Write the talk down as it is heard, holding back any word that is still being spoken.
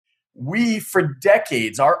we, for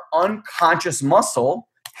decades, our unconscious muscle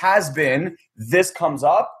has been, this comes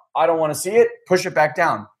up, I don't want to see it, push it back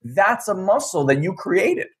down. That's a muscle that you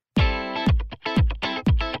created.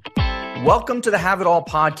 Welcome to the Have It All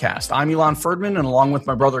podcast. I'm Elon Ferdman, and along with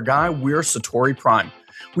my brother Guy, we're Satori Prime.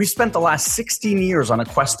 We've spent the last 16 years on a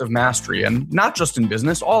quest of mastery, and not just in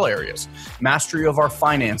business, all areas. Mastery of our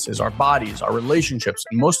finances, our bodies, our relationships,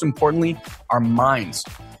 and most importantly, our minds.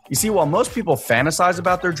 You see, while most people fantasize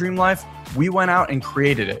about their dream life, we went out and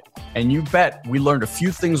created it. And you bet we learned a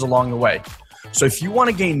few things along the way. So if you want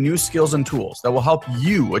to gain new skills and tools that will help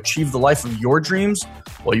you achieve the life of your dreams,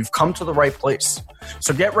 well, you've come to the right place.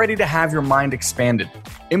 So get ready to have your mind expanded.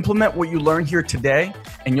 Implement what you learn here today,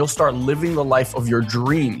 and you'll start living the life of your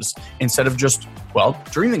dreams instead of just, well,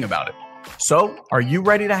 dreaming about it. So are you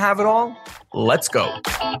ready to have it all? Let's go.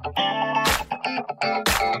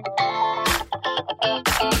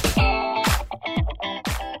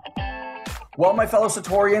 Well, my fellow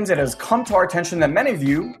Satorians, it has come to our attention that many of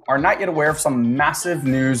you are not yet aware of some massive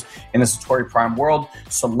news in the Satori Prime world.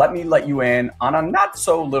 So let me let you in on a not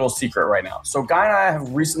so little secret right now. So Guy and I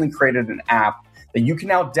have recently created an app that you can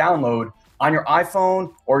now download on your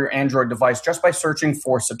iPhone or your Android device just by searching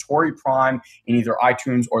for Satori Prime in either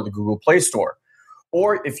iTunes or the Google Play Store.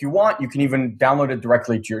 Or if you want, you can even download it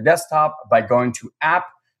directly to your desktop by going to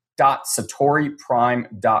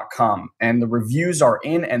app.satoriprime.com. And the reviews are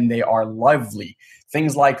in and they are lively.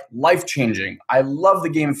 Things like life-changing. I love the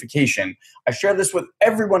gamification. I share this with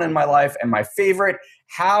everyone in my life. And my favorite,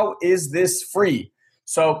 how is this free?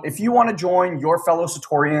 So if you want to join your fellow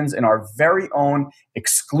Satorians in our very own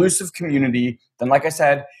exclusive community, then like I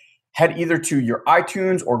said, head either to your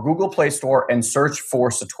iTunes or Google Play Store and search for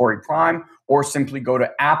Satori Prime, or simply go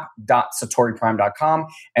to app.satoriprime.com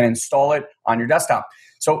and install it on your desktop.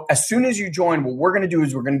 So as soon as you join, what we're going to do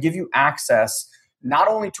is we're going to give you access not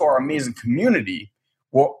only to our amazing community,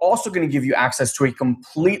 we're also going to give you access to a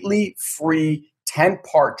completely free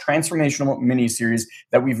 10-part transformational mini-series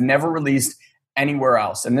that we've never released anywhere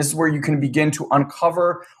else. And this is where you can begin to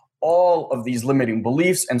uncover all of these limiting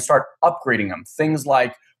beliefs and start upgrading them. Things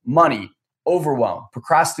like money, overwhelm,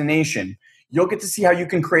 procrastination. You'll get to see how you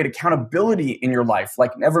can create accountability in your life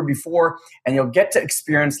like never before, and you'll get to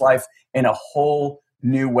experience life in a whole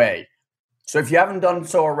new way. So if you haven't done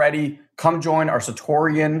so already, come join our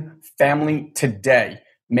Satorian family today.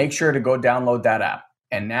 Make sure to go download that app.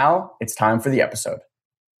 And now it's time for the episode.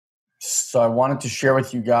 So I wanted to share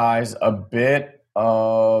with you guys a bit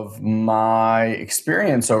of my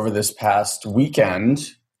experience over this past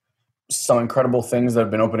weekend. Some incredible things that have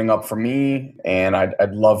been opening up for me, and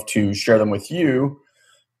I'd love to share them with you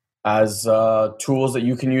as tools that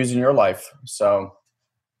you can use in your life. So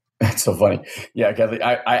it's so funny. Yeah, Kathy,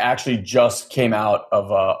 I actually just came out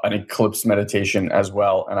of an eclipse meditation as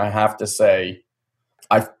well, and I have to say,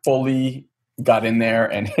 I fully got in there,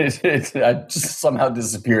 and I just somehow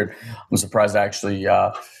disappeared. I'm surprised I actually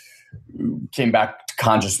came back to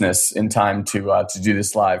consciousness in time to do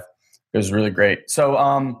this live. It was really great. So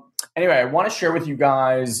anyway, I want to share with you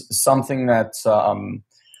guys something that's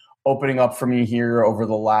opening up for me here over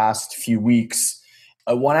the last few weeks.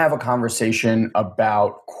 I want to have a conversation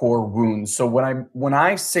about core wounds. So when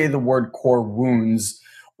I say the word core wounds,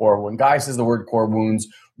 or when Guy says the word core wounds,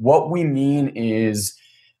 what we mean is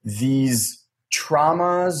these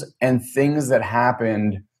traumas and things that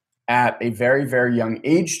happened at a very, very young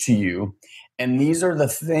age to you. And these are the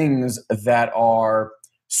things that are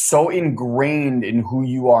so ingrained in who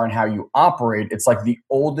you are and how you operate. It's like the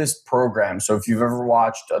oldest program. So if you've ever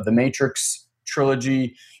watched the Matrix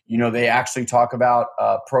trilogy, you know, they actually talk about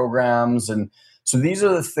programs. And so these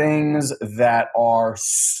are the things that are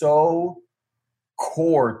so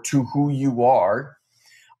core to who you are.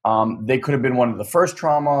 They could have been one of the first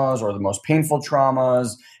traumas or the most painful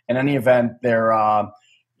traumas. In any event, they're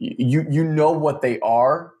you know what they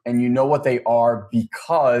are, and you know what they are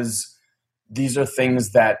because these are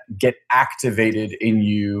things that get activated in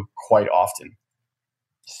you quite often.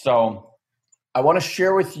 So I want to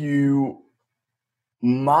share with you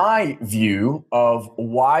my view of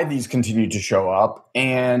why these continue to show up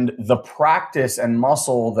and the practice and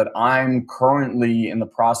muscle that I'm currently in the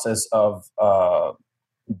process of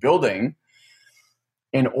building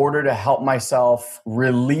in order to help myself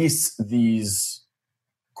release these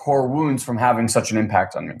core wounds from having such an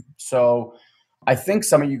impact on me. So I think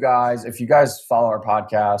some of you guys, if you guys follow our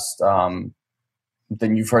podcast,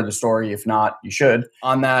 then you've heard the story. If not, you should.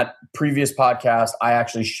 On that previous podcast, I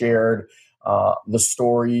actually shared the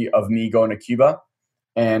story of me going to Cuba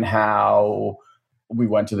and how we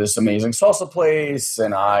went to this amazing salsa place.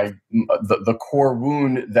 And the core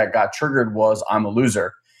wound that got triggered was I'm a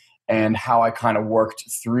loser. and how I kind of worked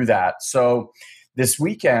through that. So this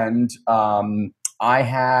weekend, I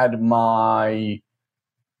had my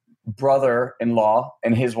brother-in-law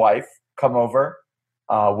and his wife come over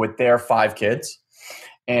with their 5 kids.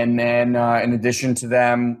 And then in addition to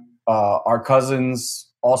them, our cousins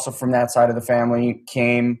also from that side of the family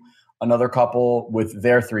came, another couple with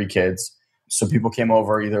their 3 kids. So people came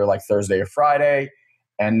over either like Thursday or Friday.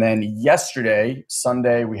 And then yesterday,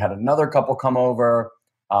 Sunday, we had another couple come over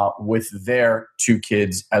with their 2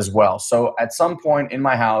 kids as well. So at some point in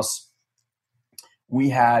my house, we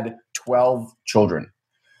had 12 children.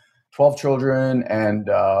 12 children and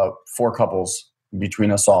 4 couples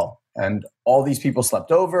between us all. And all these people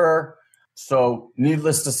slept over. So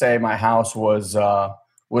needless to say, my house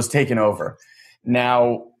was taken over.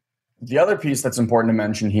 Now, the other piece that's important to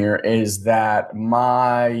mention here is that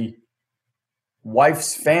my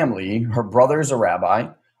wife's family, her brother's a rabbi,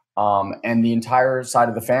 and the entire side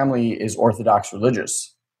of the family is Orthodox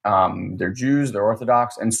religious. They're Jews, they're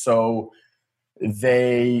Orthodox. And so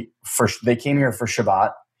they came here for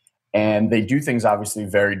Shabbat. And they do things obviously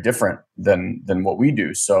very different than what we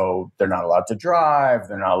do. So they're not allowed to drive.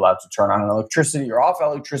 They're not allowed to turn on electricity or off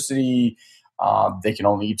electricity. They can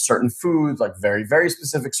only eat certain foods, like very, very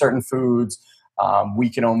specific certain foods. We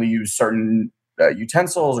can only use certain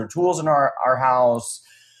utensils or tools in our house.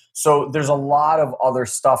 So there's a lot of other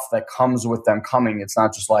stuff that comes with them coming. It's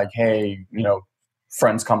not just like, hey,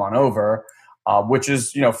 friends come on over, which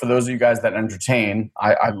is, for those of you guys that entertain,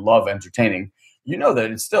 I love entertaining.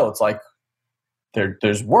 That it's like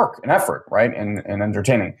there's work and effort, right? And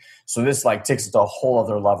entertaining. So this like takes it to a whole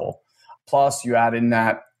other level. Plus you add in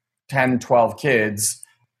that 10, 12 kids,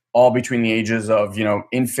 all between the ages of,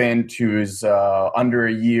 infant who's under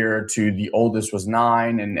a year to the oldest was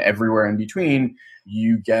 9 and everywhere in between,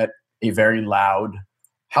 you get a very loud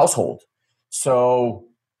household. So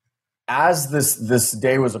as this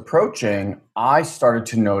day was approaching, I started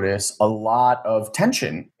to notice a lot of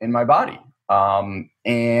tension in my body.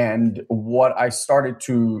 And what I started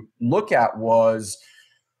to look at was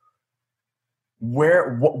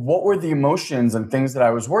what were the emotions and things that I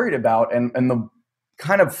was worried about, and the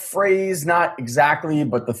kind of phrase, not exactly,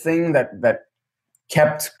 but the thing that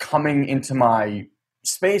kept coming into my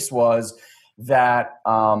space was that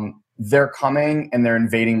they're coming and they're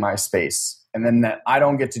invading my space, and then that I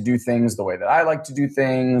don't get to do things the way that I like to do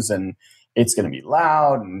things, and it's going to be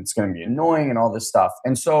loud and it's going to be annoying and all this stuff.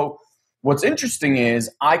 And so what's interesting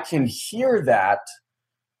is I can hear that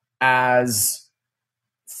as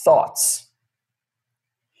thoughts.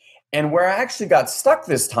 And where I actually got stuck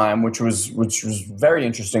this time, which was very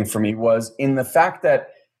interesting for me, was in the fact that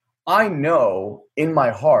I know in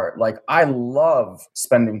my heart, like I love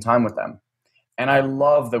spending time with them. And I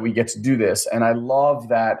love that we get to do this. And I love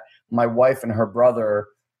that my wife and her brother,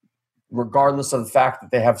 regardless of the fact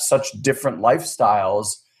that they have such different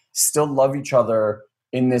lifestyles, still love each other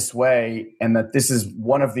in this way, and that this is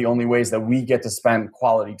one of the only ways that we get to spend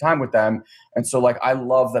quality time with them. And so like I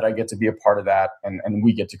love that I get to be a part of that, and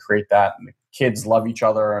we get to create that, and the kids love each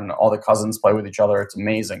other and all the cousins play with each other. It's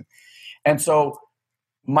amazing. And so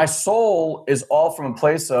my soul is all from a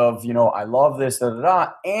place of, I love this,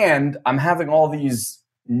 and I'm having all these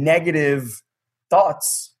negative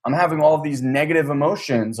thoughts. I'm having all these negative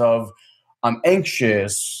emotions of I'm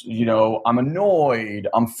anxious, I'm annoyed,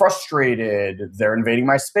 I'm frustrated, they're invading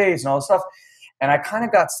my space and all this stuff. And I kind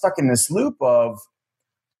of got stuck in this loop of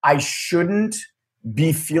I shouldn't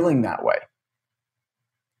be feeling that way.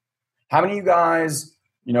 How many of you guys,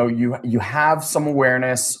 you have some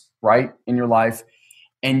awareness, right, in your life,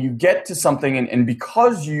 and you get to something and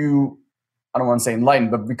because I don't want to say enlightened,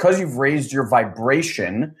 but because you've raised your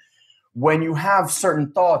vibration, when you have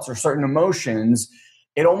certain thoughts or certain emotions,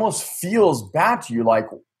 it almost feels bad to you. Like,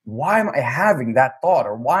 why am I having that thought?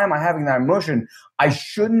 Or why am I having that emotion? I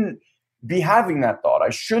shouldn't be having that thought. I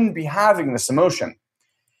shouldn't be having this emotion.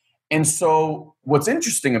 And so what's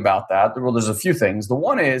interesting about that, well, there's a few things. The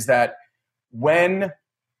one is that when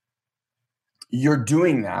you're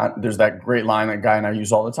doing that, there's that great line that Guy and I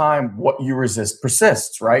use all the time, what you resist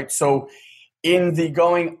persists, right? So in the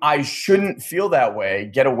going, I shouldn't feel that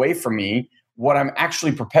way, get away from me, what I'm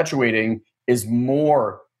actually perpetuating is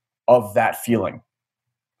more of that feeling,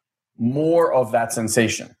 more of that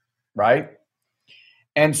sensation, right?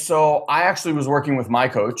 And so I actually was working with my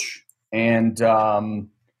coach, and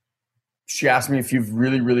she asked me a few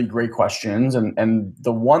really, really great questions. And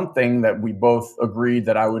the one thing that we both agreed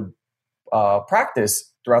that I would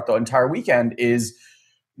practice throughout the entire weekend is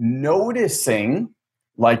noticing,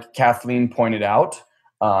 like Kathleen pointed out,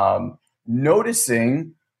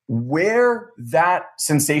 noticing where that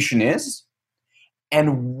sensation is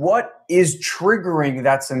and what is triggering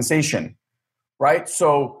that sensation, right?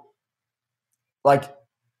 So like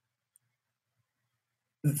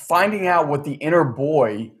finding out what the inner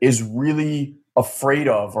boy is really afraid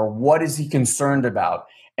of, or what is he concerned about.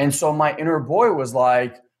 And so my inner boy was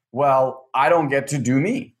like, well, I don't get to do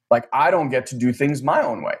me. Like, I don't get to do things my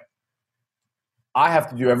own way. I have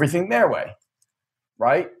to do everything their way,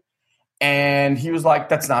 right? And he was like,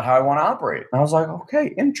 that's not how I want to operate. And I was like,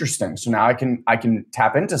 okay, interesting. So now I can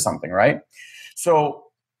tap into something, right? So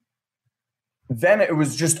then it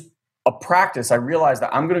was just a practice. I realized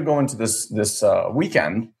that I'm going to go into this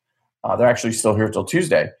weekend. They're actually still here till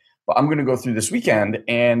Tuesday, but I'm going to go through this weekend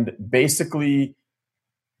and basically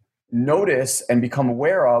notice and become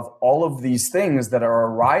aware of all of these things that are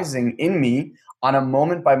arising in me on a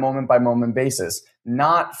moment by moment by moment basis,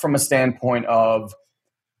 not from a standpoint of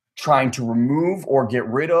trying to remove or get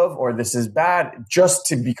rid of, or this is bad, just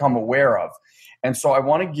to become aware of. And so I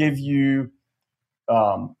want to give you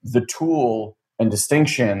the tool and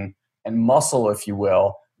distinction and muscle, if you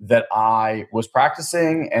will, that I was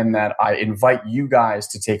practicing and that I invite you guys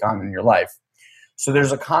to take on in your life. So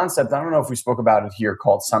there's a concept, I don't know if we spoke about it here,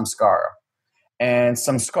 called samskara. And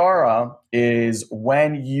samskara is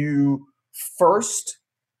when you first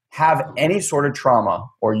have any sort of trauma,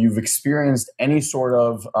 or you've experienced any sort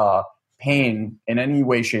of pain in any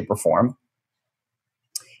way, shape, or form.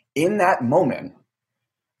 In that moment,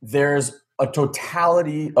 there's a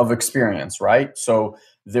totality of experience, right? So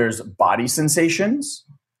there's body sensations,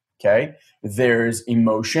 okay? There's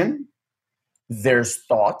emotion, there's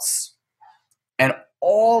thoughts, and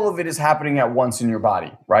all of it is happening at once in your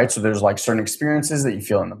body, right? So there's like certain experiences that you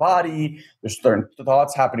feel in the body. There's certain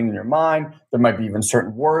thoughts happening in your mind. There might be even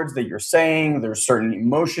certain words that you're saying. There's certain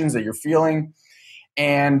emotions that you're feeling.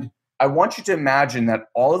 And I want you to imagine that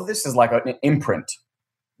all of this is like an imprint,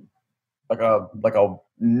 like a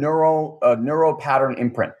neuro pattern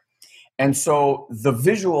imprint. And so the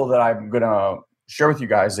visual that I'm going to share with you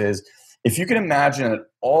guys is, if you can imagine that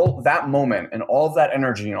all that moment and all of that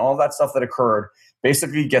energy and all of that stuff that occurred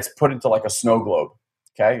basically gets put into like a snow globe.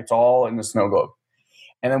 Okay. It's all in the snow globe.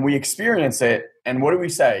 And then we experience it. And what do we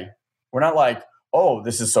say? We're not like, oh,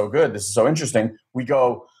 this is so good. This is so interesting. We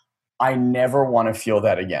go, I never want to feel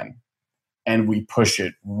that again. And we push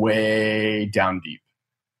it way down deep.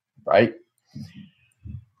 Right?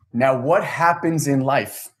 Now, what happens in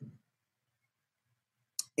life?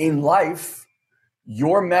 In life,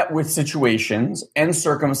 you're met with situations and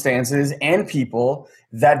circumstances and people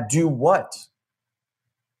that do what?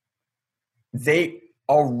 They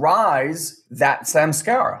arise that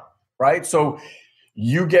samskara, right? So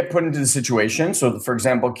you get put into the situation. So for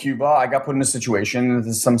example, Cuba, I got put in a situation, the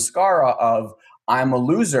samskara of I'm a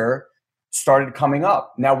loser started coming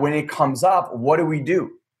up. Now, when it comes up, what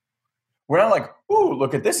do? We're not like, ooh,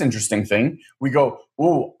 look at this interesting thing. We go,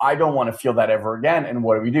 ooh, I don't want to feel that ever again. And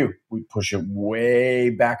what do? We push it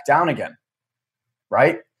way back down again,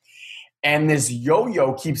 right? And this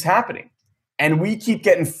yo-yo keeps happening. And we keep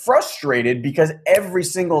getting frustrated because every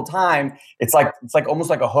single time it's like almost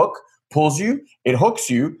like a hook pulls you, it hooks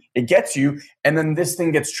you, it gets you, and then this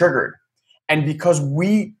thing gets triggered. And because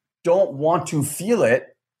we don't want to feel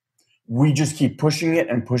it, we just keep pushing it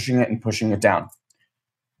and pushing it and pushing it down.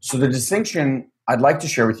 So the distinction I'd like to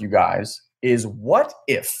share with you guys is, what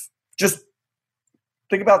if, just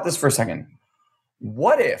think about this for a second.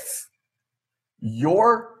 What if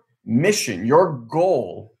your mission, your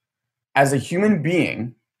goal as a human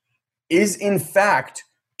being is in fact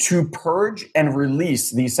to purge and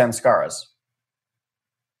release these samskaras?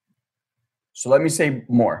 So let me say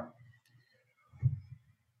more.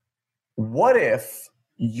 What if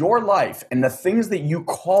your life and the things that you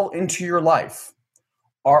call into your life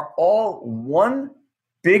are all one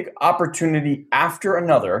big opportunity after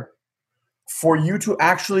another for you to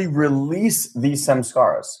actually release these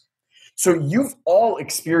samskaras? So you've all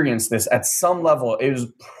experienced this at some level. It is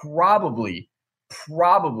probably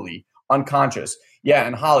unconscious. Yeah,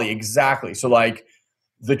 and Holly, exactly. So like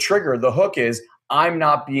the trigger, the hook is, I'm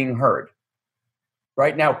not being heard.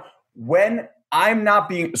 Right now, when I'm not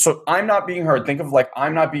being heard, think of like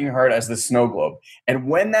I'm not being heard as the snow globe. And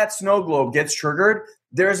when that snow globe gets triggered,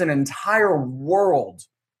 there's an entire world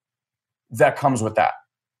that comes with that,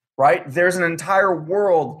 right? There's an entire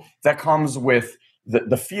world that comes with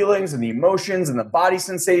the feelings and the emotions and the body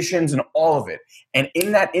sensations and all of it. And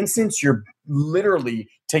in that instance, you're literally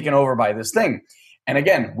taken over by this thing. And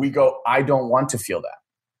again, we go, I don't want to feel that.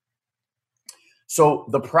 So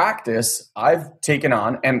the practice I've taken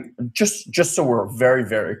on, and just so we're very,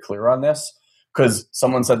 very clear on this, because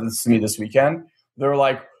someone said this to me this weekend, they're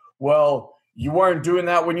like, well, you weren't doing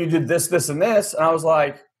that when you did this, this, and this. And I was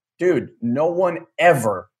like, dude, no one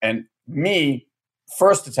ever, and me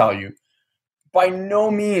first to tell you, by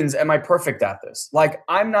no means am I perfect at this. Like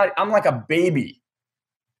I'm like a baby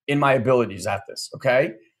in my abilities at this,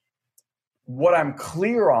 okay? What I'm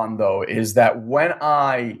clear on though is that when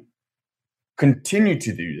I continue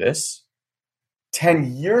to do this,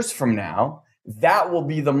 10 years from now, that will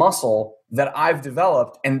be the muscle that I've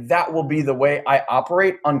developed, and that will be the way I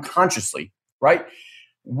operate unconsciously, right?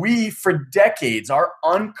 We, for decades, our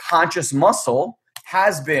unconscious muscle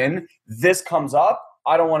has been, this comes up,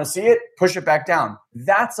 I don't want to see it, push it back down.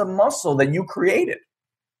 That's a muscle that you created.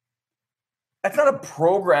 That's not a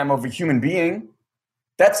program of a human being.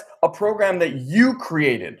 That's a program that you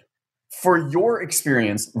created for your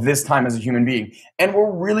experience this time as a human being. And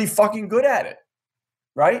we're really fucking good at it,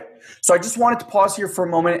 right? So I just wanted to pause here for a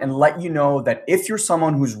moment and let you know that if you're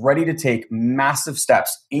someone who's ready to take massive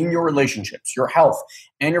steps in your relationships, your health,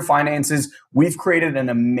 and your finances, we've created an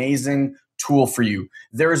amazing tool for you.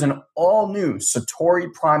 There is an all-new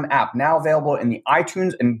Satori Prime app now available in the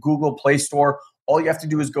iTunes and Google Play Store. All you have to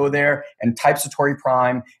do is go there and type Satori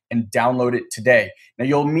Prime and download it today. Now,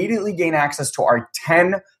 you'll immediately gain access to our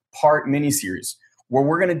 10-part mini-series where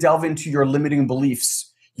we're going to delve into your limiting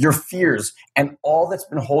beliefs, your fears, and all that's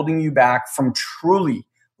been holding you back from truly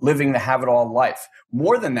living the have-it-all life.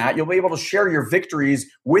 More than that, you'll be able to share your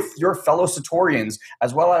victories with your fellow Satorians,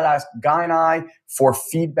 as well as ask Guy and I for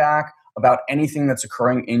feedback about anything that's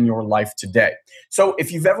occurring in your life today. So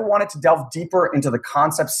if you've ever wanted to delve deeper into the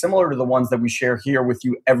concepts similar to the ones that we share here with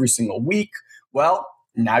you every single week, well,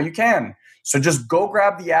 now you can. So just go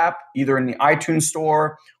grab the app either in the iTunes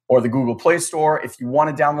store or the Google Play Store. If you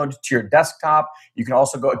want to download it to your desktop, you can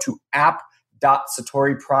also go to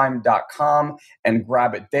app.satoriprime.com and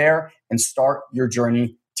grab it there and start your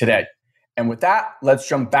journey today. And with that, let's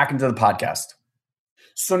jump back into the podcast.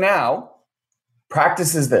 So now,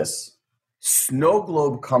 practice is this. Snow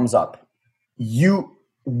globe comes up. You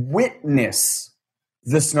witness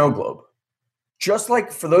the snow globe. Just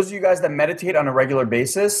like for those of you guys that meditate on a regular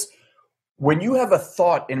basis, when you have a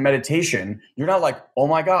thought in meditation, you're not like, oh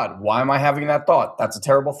my God, why am I having that thought? That's a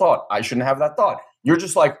terrible thought. I shouldn't have that thought. You're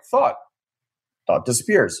just like, thought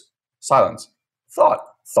disappears, silence. Thought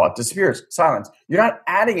disappears, silence. You're not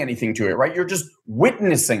adding anything to it, right? You're just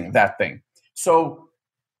witnessing that thing. So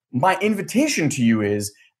my invitation to you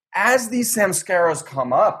is, as these samskaras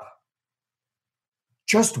come up,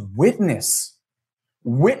 just witness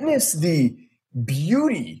the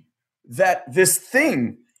beauty that this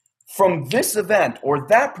thing from this event or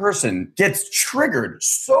that person gets triggered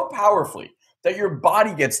so powerfully that your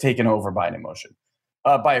body gets taken over by an emotion,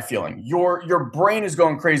 by a feeling. Your brain is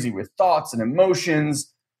going crazy with thoughts and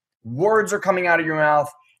emotions. Words are coming out of your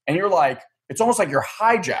mouth, and you're like, it's almost like you're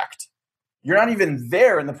hijacked. You're not even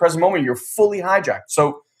there in the present moment. You're fully hijacked.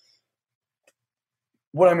 So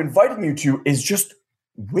what I'm inviting you to is just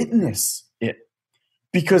witness it.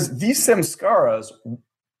 Because these samskaras,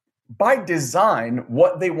 by design,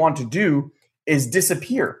 what they want to do is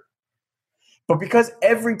disappear. But because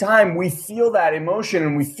every time we feel that emotion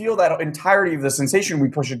and we feel that entirety of the sensation, we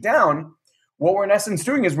push it down, what we're in essence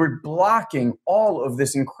doing is we're blocking all of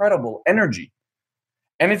this incredible energy.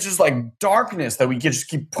 And it's just like darkness that we just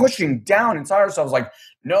keep pushing down inside ourselves like,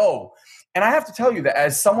 no. And I have to tell you that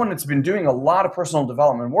as someone that's been doing a lot of personal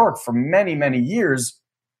development work for many, many years,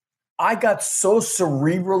 I got so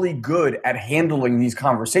cerebrally good at handling these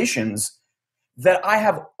conversations that I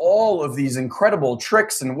have all of these incredible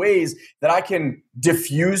tricks and ways that I can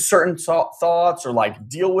diffuse certain thoughts or like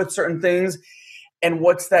deal with certain things. And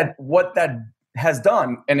what that has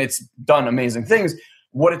done, and it's done amazing things,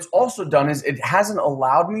 what it's also done is it hasn't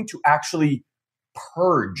allowed me to actually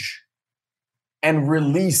purge and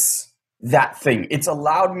release that thing. It's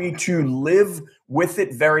allowed me to live with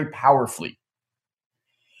it very powerfully.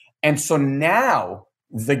 And so now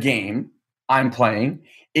the game I'm playing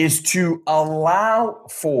is to allow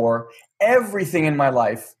for everything in my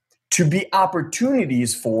life to be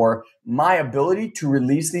opportunities for my ability to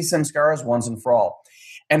release these samskaras once and for all.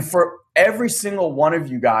 And for every single one of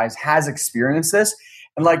you guys has experienced this.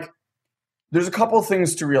 And like, there's a couple of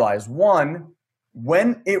things to realize. One,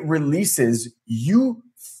 when it releases, you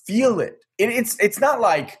feel it. It's not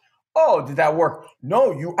like, oh, did that work?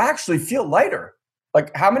 No, you actually feel lighter.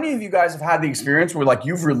 Like, how many of you guys have had the experience where like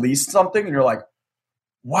you've released something and you're like,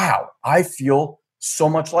 wow, I feel so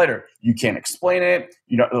much lighter. You can't explain it.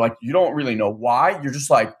 You know, like you don't really know why. You're just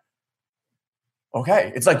like,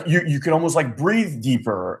 okay. It's like you can almost like breathe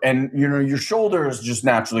deeper, and you know, your shoulders just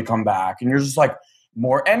naturally come back, and you're just like,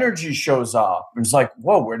 more energy shows up. And it's like,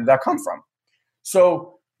 whoa, where did that come from?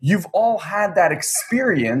 So You've all had that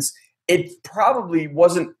experience. It probably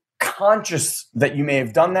wasn't conscious that you may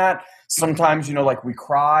have done that. Sometimes, like we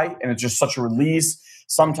cry and it's just such a release.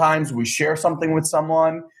 Sometimes we share something with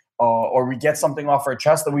someone or we get something off our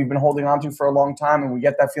chest that we've been holding on to for a long time and we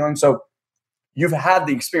get that feeling. So you've had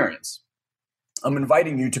the experience. I'm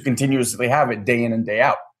inviting you to continuously have it day in and day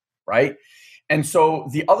out, right? And so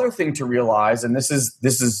the other thing to realize, and this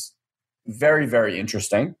is very, very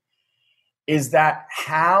interesting, is that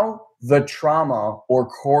how the trauma or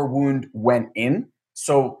core wound went in.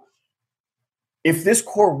 So if this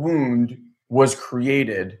core wound was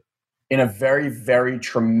created in a very, very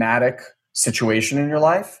traumatic situation in your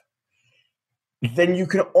life, then you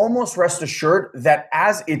can almost rest assured that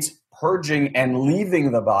as it's purging and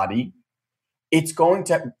leaving the body, it's going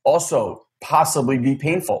to also possibly be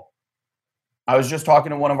painful. I was just talking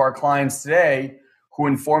to one of our clients today who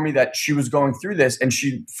informed me that she was going through this, and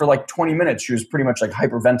for like 20 minutes, she was pretty much like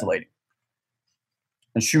hyperventilating.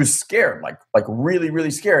 And she was scared, like really,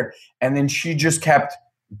 really scared. And then she just kept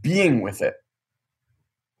being with it,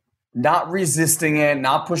 not resisting it,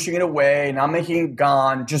 not pushing it away, not making it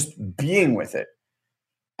gone, just being with it.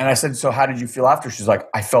 And I said, so how did you feel after? She's like,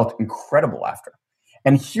 I felt incredible after.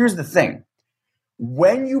 And here's the thing.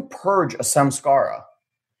 When you purge a samskara,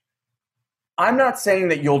 I'm not saying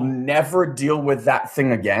that you'll never deal with that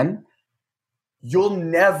thing again. You'll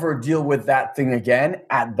never deal with that thing again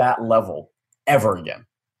at that level ever again.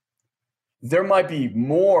 There might be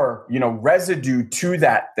more, residue to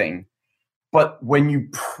that thing. But when you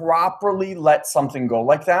properly let something go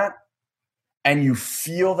like that and you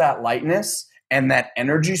feel that lightness and that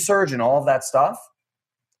energy surge and all of that stuff,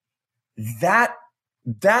 that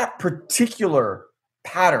particular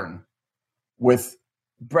pattern with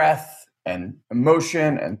breath and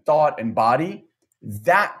emotion and thought and body,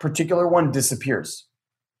 that particular one disappears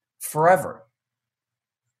forever.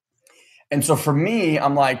 And so for me,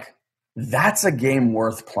 I'm like, that's a game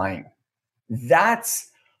worth playing. That's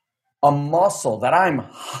a muscle that I'm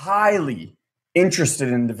highly interested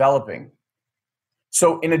in developing.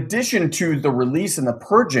 So in addition to the release and the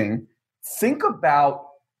purging, think about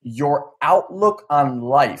your outlook on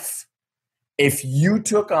life. If you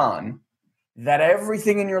took on that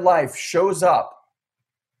everything in your life shows up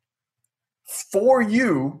for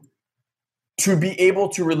you to be able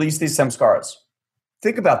to release these samskaras.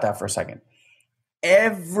 Think about that for a second.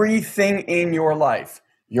 Everything in your life,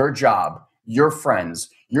 your job, your friends,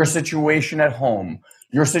 your situation at home,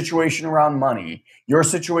 your situation around money, your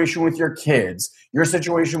situation with your kids, your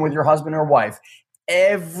situation with your husband or wife,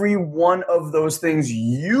 every one of those things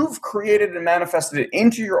you've created and manifested it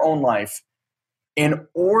into your own life in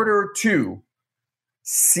order to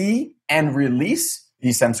see and release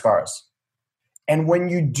these samskaras. And when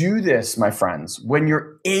you do this, my friends, when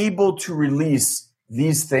you're able to release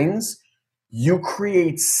these things, you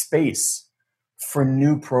create space for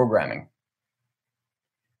new programming.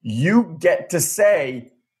 You get to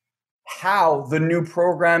say how the new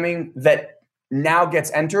programming that now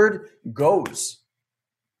gets entered goes.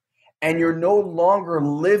 And you're no longer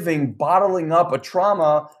bottling up a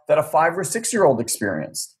trauma that a 5 or 6 year old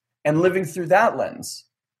experienced and living through that lens.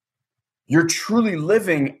 You're truly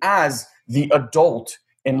living as the adult,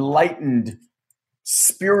 enlightened,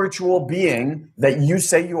 spiritual being that you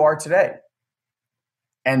say you are today.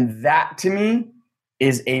 And that to me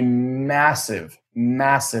is a massive,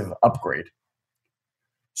 massive upgrade.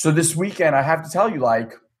 So this weekend, I have to tell you,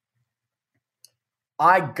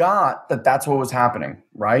 I got that that's what was happening,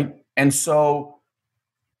 right? And so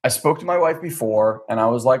I spoke to my wife before and I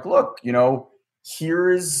was like, look,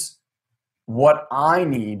 here's what I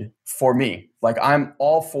need for me. Like, I'm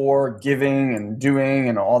all for giving and doing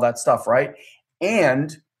and all that stuff, right?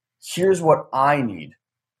 And here's what I need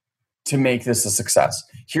to make this a success.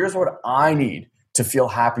 Here's what I need to feel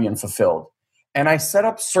happy and fulfilled. And I set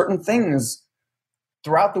up certain things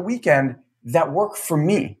throughout the weekend that work for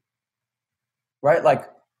me, right? Like,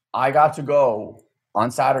 I got to go on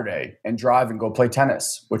Saturday and drive and go play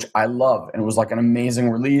tennis, which I love. And it was like an amazing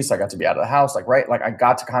release. I got to be out of the house, right? Like, I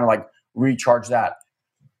got to kind of recharge that.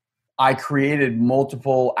 I created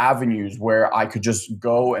multiple avenues where I could just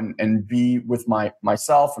go and be with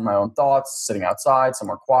myself and my own thoughts, sitting outside,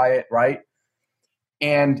 somewhere quiet, right?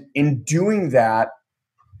 And in doing that,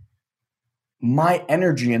 my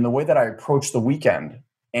energy and the way that I approached the weekend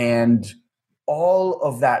and all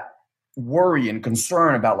of that worry and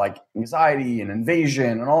concern about anxiety and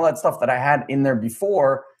invasion and all that stuff that I had in there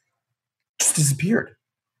before just disappeared.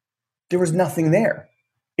 There was nothing there.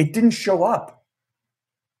 It didn't show up.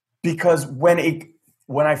 Because when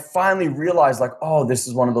I finally realized oh, this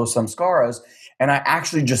is one of those samskaras, and I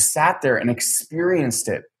actually just sat there and experienced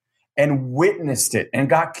it and witnessed it and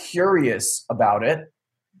got curious about it,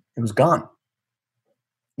 it was gone.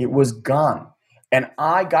 It was gone. And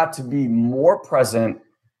I got to be more present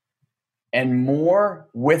and more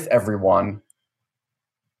with everyone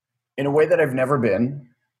in a way that I've never been.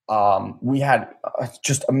 We had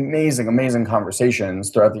just amazing conversations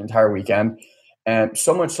throughout the entire weekend. And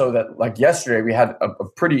so much so that like yesterday we had a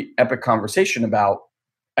pretty epic conversation about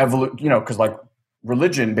evolution, because like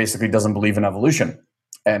religion basically doesn't believe in evolution.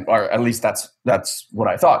 Or at least that's what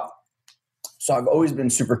I thought. So I've always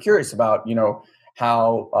been super curious about,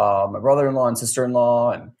 how my brother-in-law and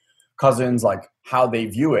sister-in-law and cousins, like how they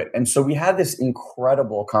view it. And so we had this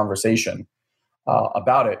incredible conversation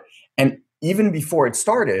about it. And even before it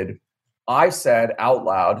started, I said out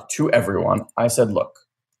loud to everyone, I said, look,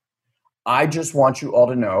 I just want you all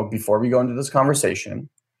to know before we go into this conversation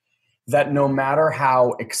that no matter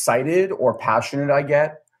how excited or passionate I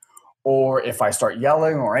get, or if I start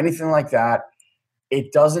yelling or anything like that,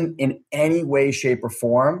 it doesn't in any way, shape, or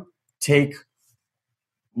form take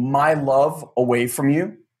my love away from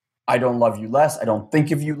you. I don't love you less. I don't think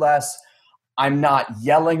of you less. I'm not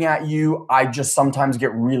yelling at you. I just sometimes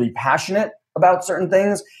get really passionate about certain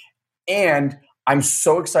things. And I'm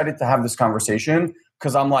so excited to have this conversation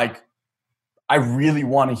because I'm like, I really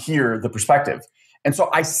want to hear the perspective. And so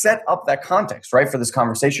I set up that context, right, for this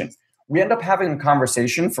conversation. We end up having a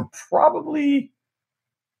conversation for probably,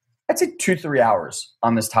 I'd say 2-3 hours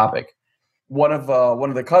on this topic. One of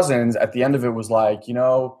the cousins at the end of it was like,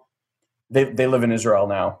 they live in Israel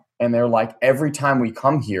now. And they're like, every time we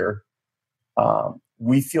come here,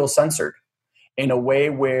 we feel censored in a way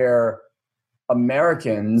where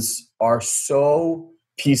Americans are so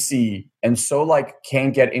PC and so like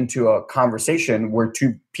can't get into a conversation where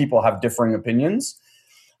two people have differing opinions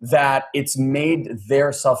that it's made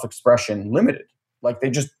their self-expression limited. Like they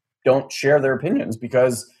just don't share their opinions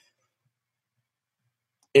because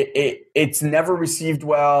it's never received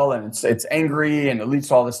well and it's angry and it leads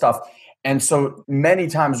to all this stuff. And so many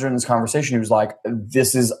times during this conversation, he was like,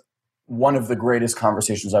 this is one of the greatest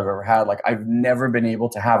conversations I've ever had. Like I've never been able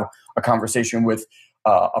to have a conversation with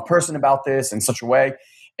a person about this in such a way.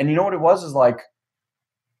 And you know what it was is like,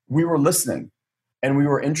 we were listening and we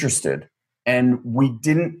were interested and we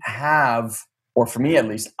didn't have, or for me at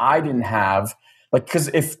least, I didn't have like, cause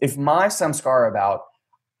if my samskara about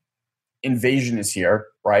invasion is here,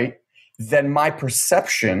 right? Then my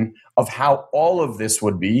perception of how all of this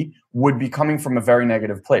would be coming from a very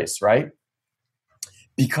negative place, right?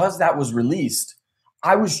 Because that was released,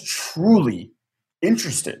 I was truly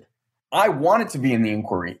interested. I wanted to be in the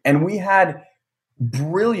inquiry. And we had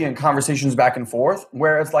brilliant conversations back and forth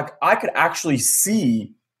where it's like I could actually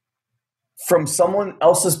see from someone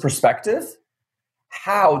else's perspective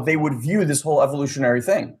how they would view this whole evolutionary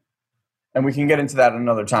thing. And we can get into that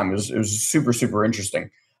another time. It was super, super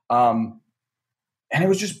interesting. And it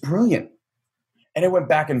was just brilliant. And it went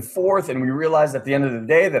back and forth. And we realized at the end of the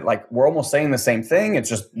day that like, we're almost saying the same thing. It's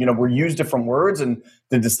just, we use different words and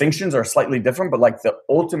the distinctions are slightly different, but like the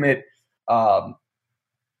ultimate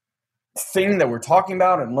thing that we're talking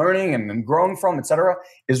about and learning and growing from, et cetera,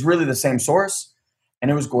 is really the same source. And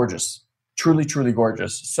it was gorgeous, truly, truly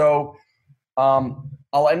gorgeous. So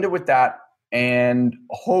I'll end it with that and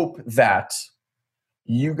hope that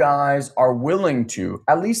you guys are willing to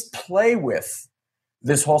at least play with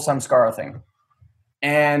this whole samskara thing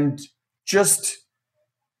and just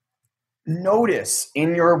notice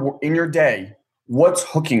in your day what's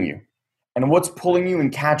hooking you and what's pulling you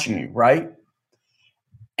and catching you, right?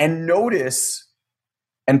 And notice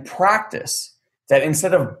and practice that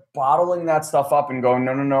instead of bottling that stuff up and going,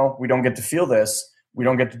 no, we don't get to feel this, we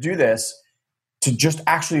don't get to do this, to just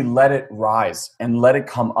actually let it rise and let it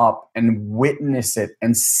come up and witness it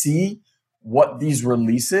and see what these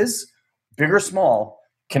releases, big or small,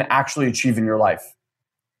 can actually achieve in your life.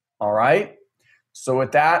 All right? So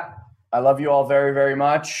with that, I love you all very, very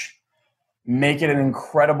much. Make it an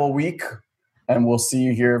incredible week, and we'll see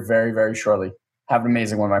you here very, very shortly. Have an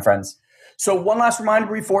amazing one, my friends. So one last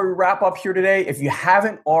reminder before we wrap up here today, if you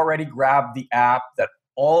haven't already grabbed the app that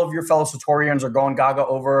all of your fellow Satorians are going gaga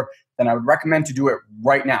over, then I would recommend to do it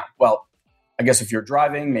right now. Well, I guess if you're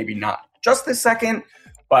driving, maybe not just this second,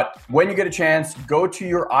 but when you get a chance, go to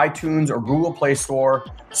your iTunes or Google Play Store,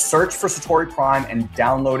 search for Satori Prime and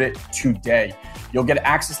download it today. You'll get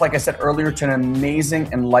access, like I said earlier, to an amazing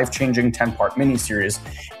and life-changing 10-part mini-series.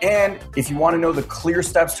 And if you want to know the clear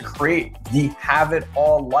steps to create the Have It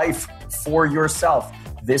All life for yourself,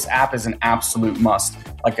 this app is an absolute must.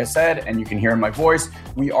 Like I said, and you can hear in my voice,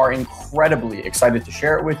 we are incredibly excited to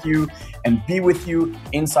share it with you and be with you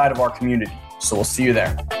inside of our community. So we'll see you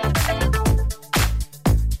there.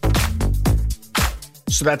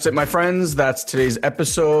 So that's it, my friends. That's today's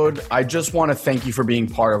episode. I just want to thank you for being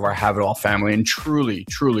part of our Have It All family, and truly,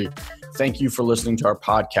 truly thank you for listening to our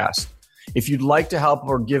podcast. If you'd like to help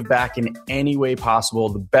or give back in any way possible,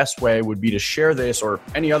 the best way would be to share this or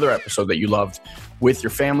any other episode that you loved with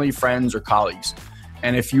your family, friends, or colleagues.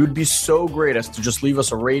 And if you'd be so great as to just leave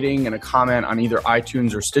us a rating and a comment on either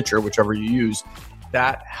iTunes or Stitcher, whichever you use,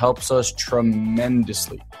 that helps us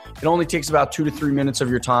tremendously. It only takes about 2 to 3 minutes of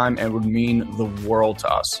your time and would mean the world to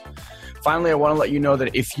us. Finally, I want to let you know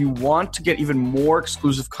that if you want to get even more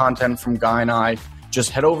exclusive content from Guy and I,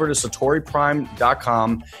 just head over to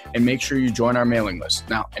satoriprime.com and make sure you join our mailing list.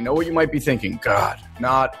 Now, I know what you might be thinking. God,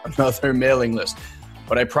 not another mailing list.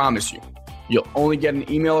 But I promise you, you'll only get an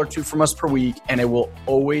email or two from us per week, and it will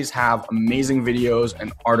always have amazing videos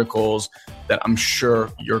and articles that I'm sure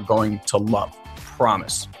you're going to love.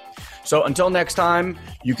 Promise. So until next time,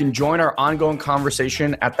 you can join our ongoing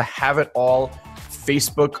conversation at the Have It All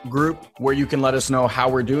Facebook group, where you can let us know how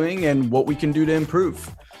we're doing and what we can do to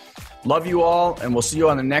improve. Love you all, and we'll see you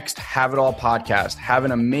on the next Have It All podcast. Have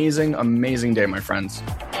an amazing, amazing day, my friends.